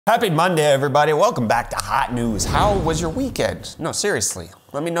Happy Monday, everybody. Welcome back to Hot News. How was your weekend? No, seriously.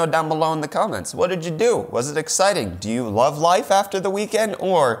 Let me know down below in the comments. What did you do? Was it exciting? Do you love life after the weekend,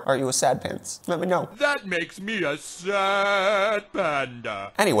 or are you a sad pants? Let me know. That makes me a sad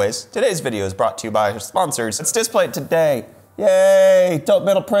panda. Anyways, today's video is brought to you by our sponsors. It's Displate today. Yay! Dope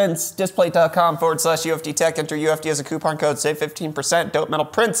Metal Prints, displate.com/UFD Tech. Enter UFD as a coupon code, save 15%. Dope Metal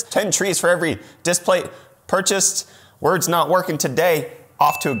Prints, 10 trees for every Displate purchased. Words not working today.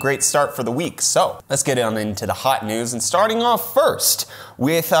 Off to a great start for the week. So let's get on into the hot news, and starting off first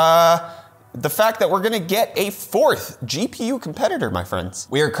with the fact that we're gonna get a fourth GPU competitor, my friends.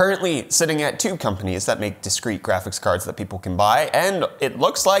 We are currently sitting at 2 companies that make discrete graphics cards that people can buy, and it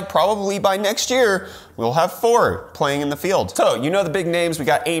looks like probably by next year, we'll have 4 playing in the field. So, you know the big names, we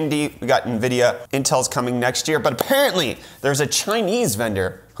got AMD, we got Nvidia, Intel's coming next year, but apparently there's a Chinese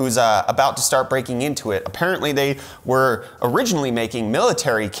vendor who's about to start breaking into it. Apparently they were originally making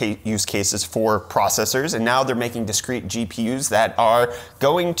military use cases for processors, and now they're making discrete GPUs that are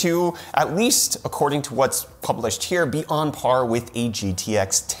going to, at least according to what's published here, be on par with a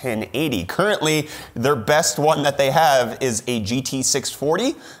GTX 1080. Currently, their best one that they have is a GT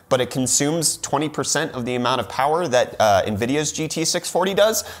 640, but it consumes 20% of the amount of power that Nvidia's GT 640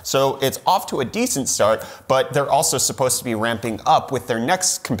 does. So it's off to a decent start, but they're also supposed to be ramping up with their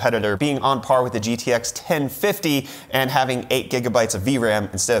next competitor being on par with the GTX 1050 and having 8 gigabytes of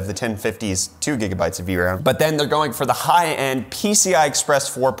VRAM instead of the 1050's 2 gigabytes of VRAM. But then they're going for the high-end PCI Express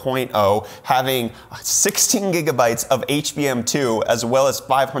 4.0, having 16 gigabytes of HBM2 as well as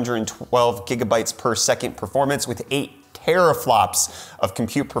 512 gigabytes per second performance with 8 teraflops of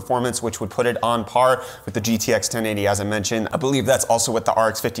compute performance, which would put it on par with the GTX 1080, as I mentioned. I believe that's also what the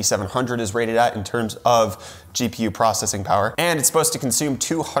RX 5700 is rated at in terms of GPU processing power. And it's supposed to consume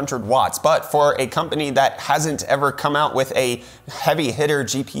 200 watts. But for a company that hasn't ever come out with a heavy hitter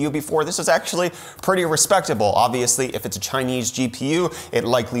GPU before, this is actually pretty respectable. Obviously, if it's a Chinese GPU, it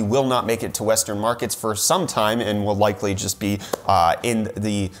likely will not make it to Western markets for some time and will likely just be in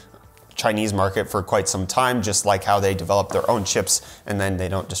the Chinese market for quite some time, just like how they develop their own chips and then they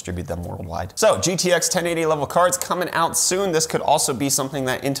don't distribute them worldwide. So GTX 1080 level cards coming out soon. This could also be something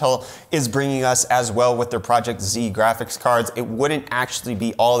that Intel is bringing us as well with their Project Z graphics cards. It wouldn't actually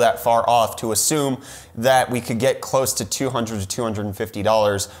be all that far off to assume that we could get close to $200 to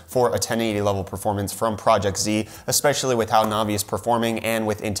 $250 for a 1080 level performance from Project Z, especially with how Navi is performing and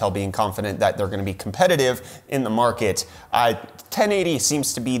with Intel being confident that they're going to be competitive in the market. 1080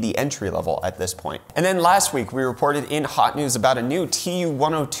 seems to be the entry level at this point. And then last week we reported in Hot News about a new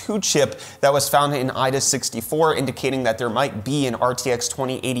TU102 chip that was found in IDA 64, indicating that there might be an RTX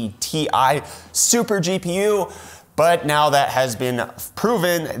 2080 Ti super GPU. But now that has been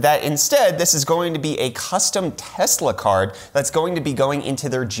proven that instead this is going to be a custom Tesla card that's going to be going into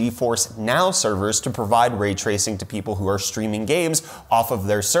their GeForce Now servers to provide ray tracing to people who are streaming games off of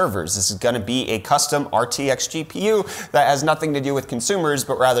their servers. This is going to be a custom RTX GPU that has nothing to do with consumers,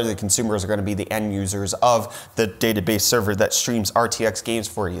 but rather the consumers are going to be the end users of the database server that streams RTX games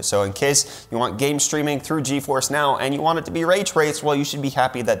for you. So in case you want game streaming through GeForce Now and you want it to be ray traced, well, you should be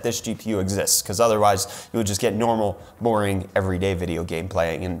happy that this GPU exists, because otherwise you would just get normal, boring, everyday video game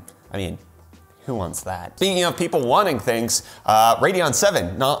playing, and I mean, who wants that? Speaking of people wanting things, Radeon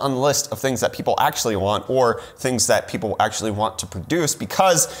 7, not on the list of things that people actually want or things that people actually want to produce,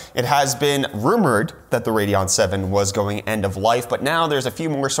 because it has been rumored that the Radeon 7 was going end of life, but now there's a few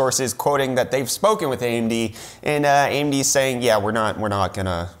more sources quoting that they've spoken with AMD, and AMD's saying, yeah, we're not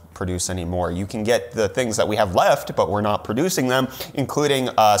gonna produce anymore. You can get the things that we have left, but we're not producing them, including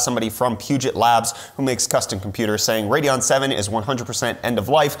somebody from Puget Labs who makes custom computers saying Radeon 7 is 100% end of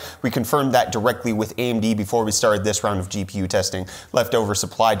life. We confirmed that directly with AMD before we started this round of GPU testing. Leftover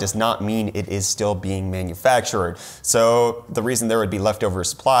supply does not mean it is still being manufactured. So the reason there would be leftover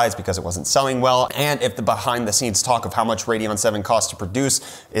supply is because it wasn't selling well, and if the behind the scenes talk of how much Radeon 7 costs to produce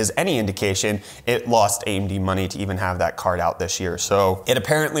is any indication, it lost AMD money to even have that card out this year. So it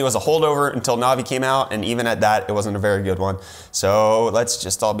apparently was a holdover until Navi came out, and even at that, it wasn't a very good one. So let's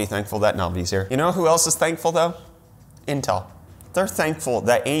just all be thankful that Navi's here. You know who else is thankful though? Intel. They're thankful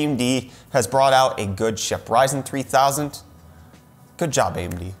that AMD has brought out a good chip. Ryzen 3000, good job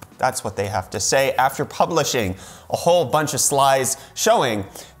AMD. That's what they have to say after publishing a whole bunch of slides showing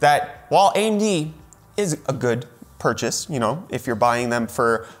that while AMD is a good purchase, you know, if you're buying them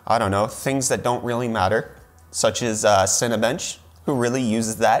for, I don't know, things that don't really matter, such as Cinebench, who really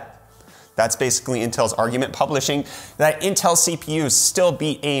uses that. That's basically Intel's argument, publishing that Intel CPUs still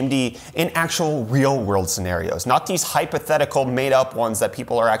beat AMD in actual real-world scenarios, not these hypothetical made-up ones that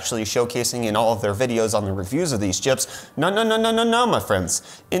people are actually showcasing in all of their videos on the reviews of these chips. No, no, no, no, no, no, my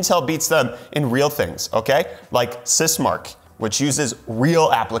friends. Intel beats them in real things, okay? Like Sysmark, which uses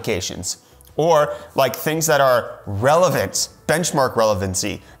real applications. Or like things that are relevant, benchmark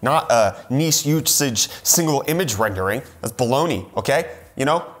relevancy, not niche usage single image rendering. That's baloney, okay? You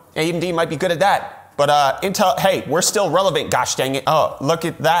know, AMD might be good at that. But Intel, hey, we're still relevant, gosh dang it. Oh, look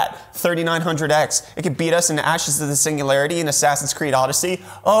at that, 3900X. It could beat us in Ashes of the Singularity in Assassin's Creed Odyssey.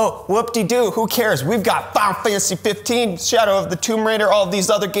 Oh, whoop-de-doo, who cares? We've got Final Fantasy 15, Shadow of the Tomb Raider, all of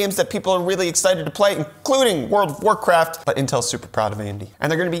these other games that people are really excited to play, including World of Warcraft. But Intel's super proud of AMD. And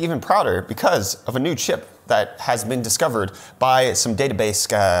they're gonna be even prouder because of a new chip that has been discovered by some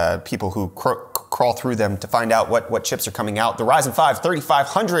database people who crawl through them to find out what chips are coming out. The Ryzen 5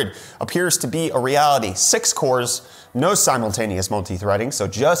 3500 appears to be a reality. 6 cores, no simultaneous multi-threading, so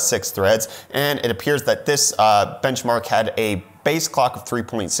just 6 threads. And it appears that this benchmark had a base clock of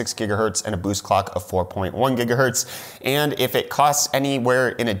 3.6 gigahertz and a boost clock of 4.1 gigahertz. And if it costs anywhere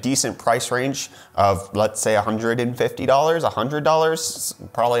in a decent price range of, let's say, $150, $100,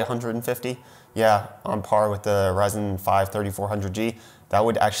 probably $150, yeah, on par with the Ryzen 5 3400G, that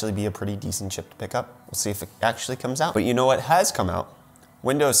would actually be a pretty decent chip to pick up. We'll see if it actually comes out. But you know what has come out?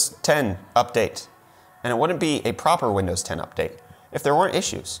 Windows 10 update. And it wouldn't be a proper Windows 10 update if there weren't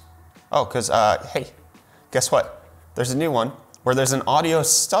issues. Oh, because, hey, guess what? There's a new one where there's an audio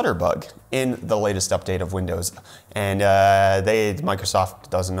stutter bug in the latest update of Windows. And Microsoft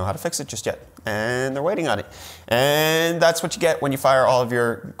doesn't know how to fix it just yet. And they're waiting on it. And that's what you get when you fire all of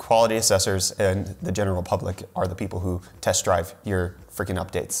your quality assessors, and the general public are the people who test drive your freaking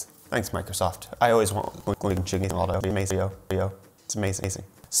updates. Thanks, Microsoft. I always want glitching all that. Amazing. It's amazing.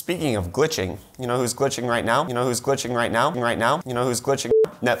 Speaking of glitching, you know who's glitching right now? You know who's glitching right now? You know who's glitching?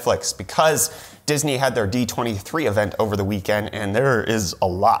 Netflix, because Disney had their D23 event over the weekend, and there is a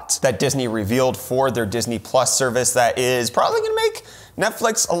lot that Disney revealed for their Disney Plus service that is probably gonna make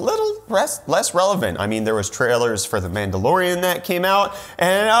Netflix a little less relevant. I mean, there was trailers for The Mandalorian that came out,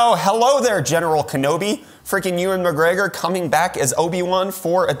 and oh, hello there, General Kenobi. Freaking Ewan McGregor coming back as Obi-Wan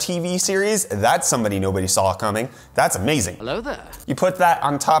for a TV series. That's somebody nobody saw coming. That's amazing. Hello there. You put that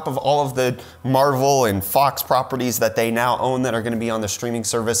on top of all of the Marvel and Fox properties that they now own that are going to be on the streaming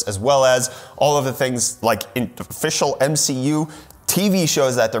service, as well as all of the things like official MCU TV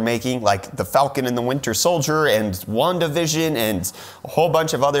shows that they're making, like The Falcon and the Winter Soldier and WandaVision and a whole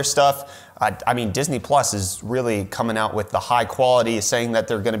bunch of other stuff. I mean, Disney Plus is really coming out with the high quality, saying that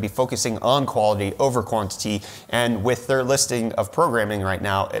they're going to be focusing on quality over quantity. And with their listing of programming right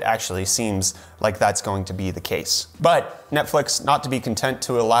now, it actually seems like that's going to be the case. But Netflix, not to be content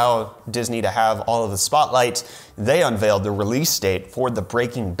to allow Disney to have all of the spotlight, they unveiled the release date for the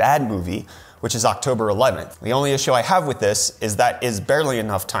Breaking Bad movie, which is October 11th. The only issue I have with this is that is barely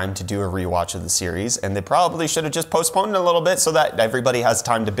enough time to do a rewatch of the series, and they probably should have just postponed it a little bit so that everybody has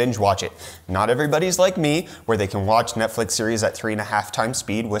time to binge watch it. Not everybody's like me, where they can watch Netflix series at 3.5 times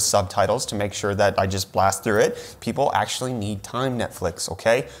speed with subtitles to make sure that I just blast through it. People actually need time, Netflix,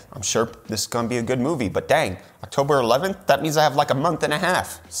 okay? I'm sure this is gonna be a good movie, but dang, October 11th? That means I have like a month and a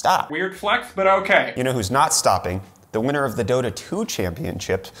half. Stop. Weird flex, but okay. You know who's not stopping? The winner of the Dota 2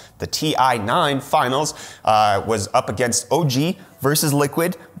 championship, the TI9 finals, was up against OG versus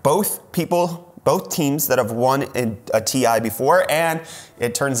Liquid. Both teams that have won a TI before, and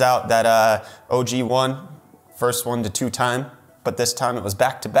it turns out that OG won first 1 to 2 time, but this time it was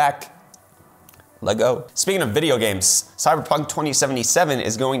back-to-back. Let go. Speaking of video games, Cyberpunk 2077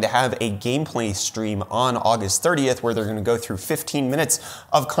 is going to have a gameplay stream on August 30th where they're going to go through 15 minutes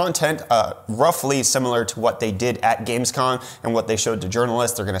of content, roughly similar to what they did at Gamescom and what they showed to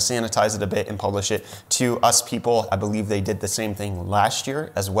journalists. They're going to sanitize it a bit and publish it to us people. I believe they did the same thing last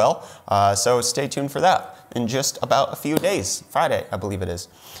year as well. So stay tuned for that in just about a few days. Friday, I believe it is.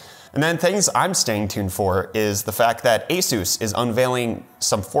 And then things I'm staying tuned for is the fact that Asus is unveiling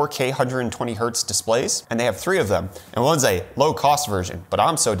some 4K 120Hz displays, and they have 3 of them. And one's a low-cost version, but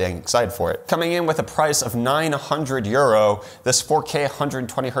I'm so dang excited for it. Coming in with a price of €900, this 4K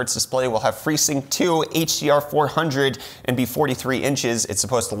 120Hz display will have FreeSync 2 HDR 400 and be 43 inches. It's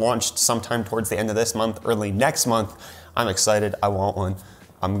supposed to launch sometime towards the end of this month, early next month. I'm excited. I want one.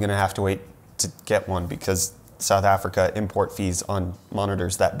 I'm gonna have to wait to get one because South Africa import fees on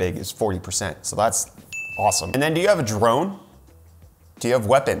monitors that big is 40%, so that's awesome. And then do you have a drone? Do you have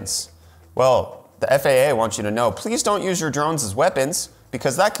weapons? Well, the FAA wants you to know, please don't use your drones as weapons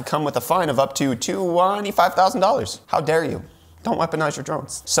because that could come with a fine of up to $25,000. How dare you? Don't weaponize your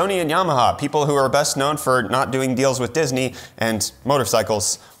drones. Sony and Yamaha, people who are best known for not doing deals with Disney and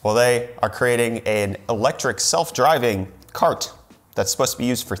motorcycles, well, they are creating an electric self-driving cart that's supposed to be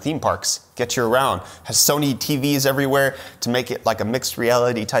used for theme parks, get you around. Has Sony TVs everywhere to make it like a mixed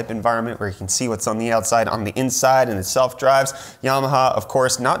reality type environment where you can see what's on the outside, on the inside, and it self-drives. Yamaha, of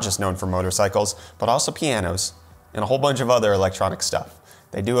course, not just known for motorcycles, but also pianos and a whole bunch of other electronic stuff.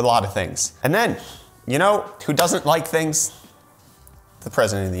 They do a lot of things. And then, you know who doesn't like things? The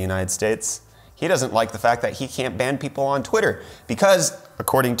President of the United States. He doesn't like the fact that he can't ban people on Twitter because,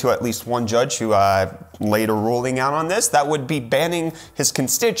 according to at least one judge who laid a ruling out on this, that would be banning his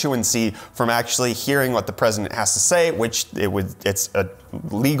constituency from actually hearing what the president has to say, which it's a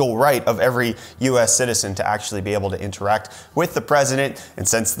legal right of every US citizen to actually be able to interact with the president. And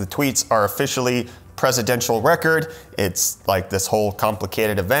since the tweets are officially presidential record, it's like this whole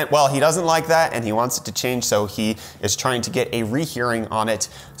complicated event. Well, he doesn't like that and he wants it to change, so he is trying to get a rehearing on it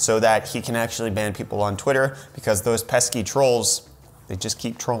so that he can actually ban people on Twitter, because those pesky trolls, they just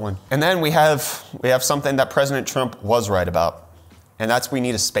keep trolling. And then we have something that President Trump was right about, and that's we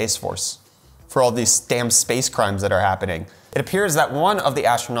need a space force for all these damn space crimes that are happening. It appears that one of the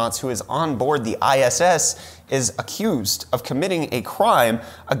astronauts who is on board the ISS is accused of committing a crime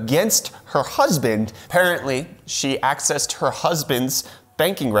against her husband. Apparently, she accessed her husband's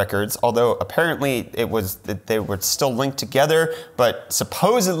banking records, although apparently they were still linked together, but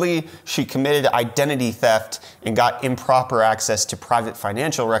supposedly she committed identity theft and got improper access to private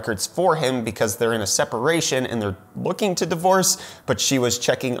financial records for him because they're in a separation and they're looking to divorce, but she was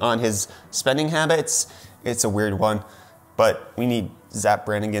checking on his spending habits. It's a weird one, but we need Zap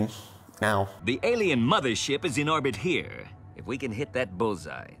Brannigan now. The alien mothership is in orbit here. If we can hit that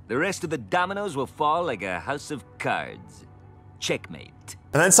bullseye, the rest of the dominoes will fall like a house of cards. Checkmate.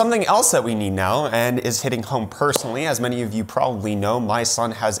 And then something else that we need now, and is hitting home personally, as many of you probably know, my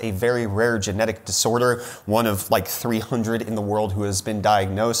son has a very rare genetic disorder, one of like 300 in the world who has been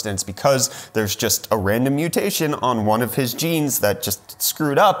diagnosed, and it's because there's just a random mutation on one of his genes that just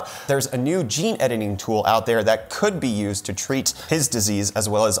screwed up. There's a new gene editing tool out there that could be used to treat his disease as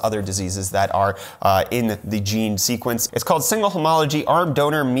well as other diseases that are in the gene sequence. It's called Single Homology Arm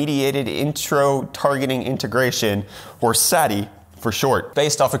Donor Mediated Intro Targeting Integration, or SATI for short,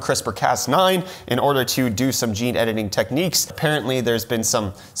 based off of CRISPR-Cas9 in order to do some gene editing techniques. Apparently there's been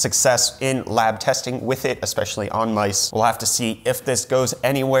some success in lab testing with it, especially on mice. We'll have to see if this goes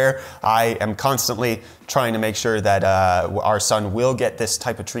anywhere. I am constantly trying to make sure that our son will get this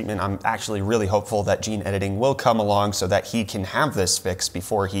type of treatment. I'm actually really hopeful that gene editing will come along so that he can have this fix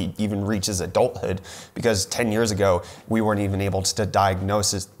before he even reaches adulthood, because 10 years ago, we weren't even able to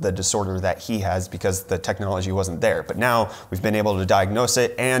diagnose the disorder that he has because the technology wasn't there. But now we've been able to diagnose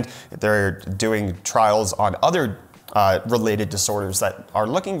it, and they're doing trials on other related disorders that are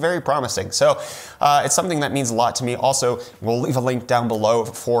looking very promising. So it's something that means a lot to me. Also, we'll leave a link down below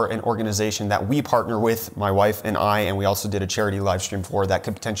for an organization that we partner with, my wife and I, and we also did a charity live stream for that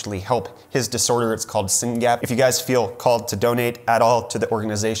could potentially help his disorder. It's called SYNGAP. If you guys feel called to donate at all to the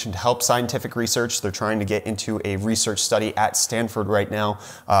organization to help scientific research, they're trying to get into a research study at Stanford right now.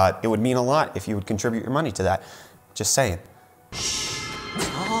 It would mean a lot if you would contribute your money to that. Just saying.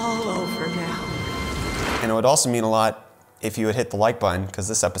 All over now. And it would also mean a lot if you would hit the like button, because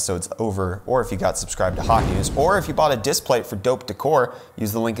this episode's over, or if you got subscribed to Hot News, or if you bought a disc plate for Dope Decor,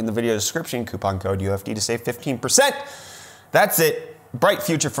 use the link in the video description, coupon code UFD to save 15%. That's it. Bright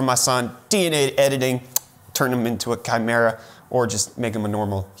future for my son. DNA editing, turn him into a chimera, or just make him a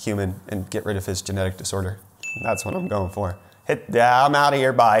normal human and get rid of his genetic disorder. That's what I'm going for. I'm out of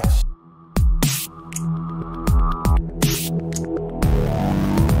here, bye.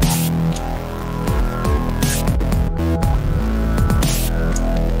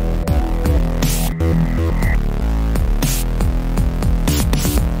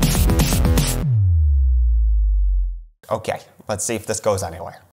 Okay, let's see if this goes anywhere.